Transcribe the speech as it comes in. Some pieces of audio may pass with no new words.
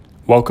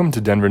Welcome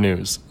to Denver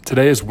News.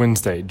 Today is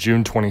Wednesday,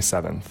 June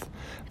 27th.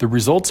 The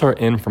results are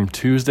in from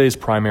Tuesday's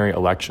primary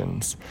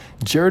elections.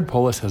 Jared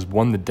Polis has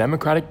won the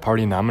Democratic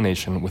Party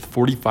nomination with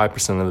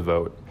 45% of the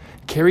vote.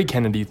 Kerry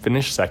Kennedy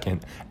finished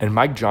second and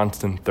Mike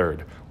Johnston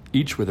third,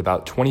 each with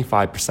about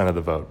 25% of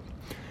the vote.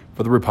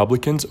 For the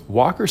Republicans,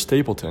 Walker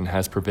Stapleton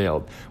has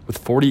prevailed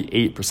with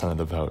 48% of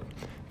the vote.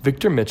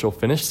 Victor Mitchell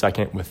finished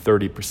second with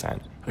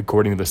 30%,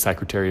 according to the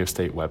Secretary of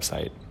State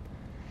website.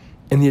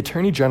 In the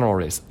Attorney General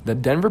race, the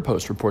Denver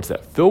Post reports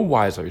that Phil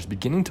Weiser is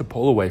beginning to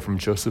pull away from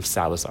Joseph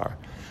Salazar.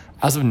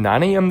 As of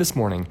 9 a.m. this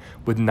morning,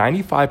 with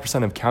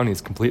 95% of counties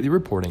completely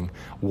reporting,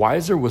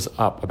 Weiser was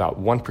up about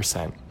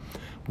 1%.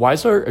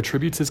 Weiser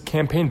attributes his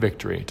campaign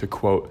victory to,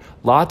 quote,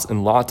 lots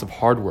and lots of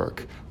hard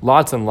work,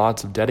 lots and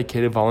lots of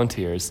dedicated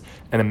volunteers,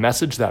 and a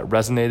message that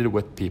resonated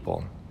with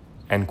people,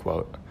 end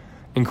quote.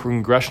 In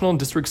Congressional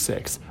District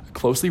 6, a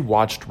closely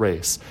watched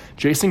race,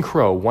 Jason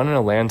Crow won in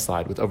a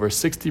landslide with over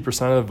 60%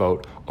 of the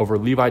vote over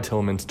Levi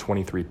Tillman's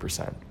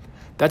 23%.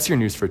 That's your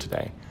news for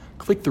today.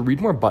 Click the Read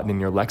More button in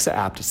your Alexa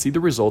app to see the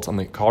results on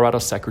the Colorado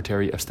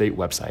Secretary of State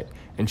website,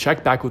 and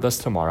check back with us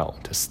tomorrow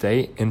to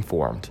stay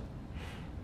informed.